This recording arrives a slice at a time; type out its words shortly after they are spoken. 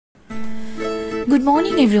Good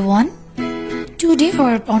morning everyone. Today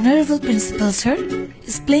our Honorable Principal Sir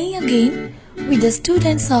is playing a game with the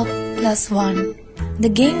students of class 1. The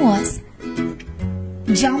game was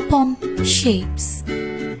Jump on Shapes.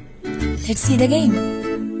 Let's see the game.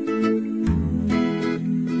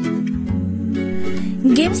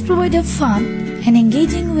 Games provide a fun and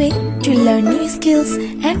engaging way to learn new skills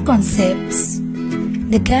and concepts.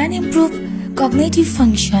 They can improve cognitive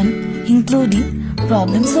function including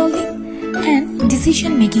problem solving and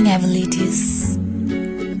decision-making abilities.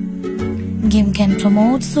 Game can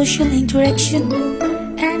promote social interaction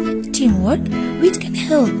and teamwork, which can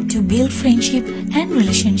help to build friendship and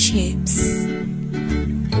relationships.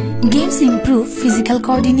 Games improve physical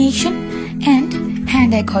coordination and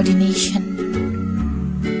hand-eye coordination.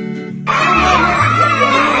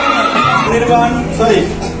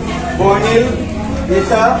 Bonil,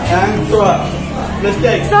 Lisa and Sua. Let's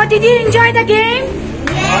take. So did you enjoy the game?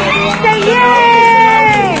 Say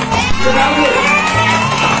yay!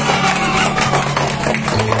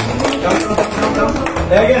 Come.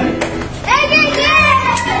 Again.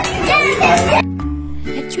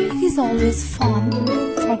 Actually, it is always fun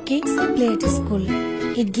for kids to play at school.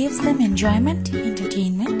 It gives them enjoyment,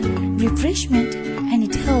 entertainment, refreshment, and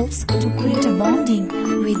it helps to create a bonding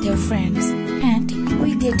with their friends and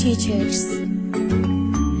with their teachers.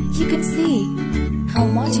 You can see how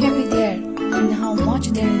much happy they are and how much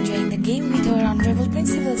they are enjoying the game with our Honorable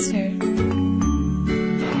Principal Sir.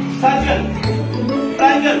 Triangle,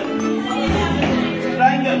 triangle,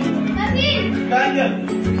 triangle, triangle,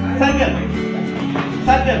 triangle,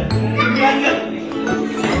 triangle, triangle.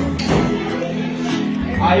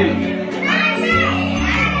 Aisle.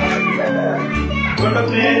 Go to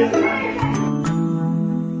place.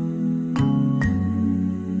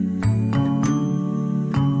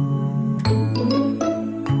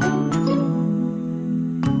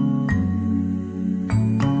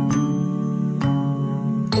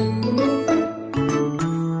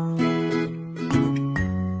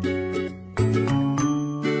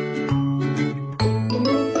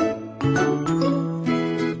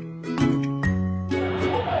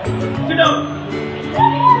 Sit down.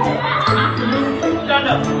 Stand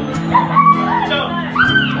up. Sit down.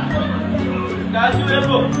 Touch your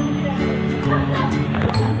elbow.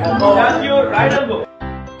 Touch your right elbow.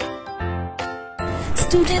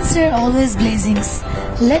 Students are always blessings.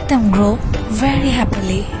 Let them grow very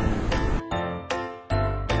happily.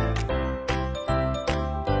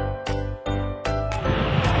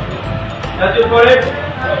 Touch your forehead.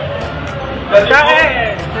 Touch your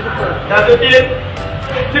head. Touch your chin.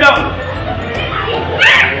 Sit down.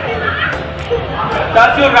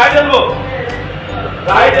 Touch your right elbow.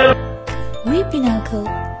 Right elbow. We Pinnacle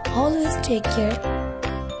always take care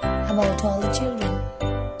about all the children.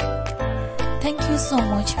 Thank you so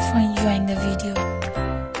much for enjoying the video.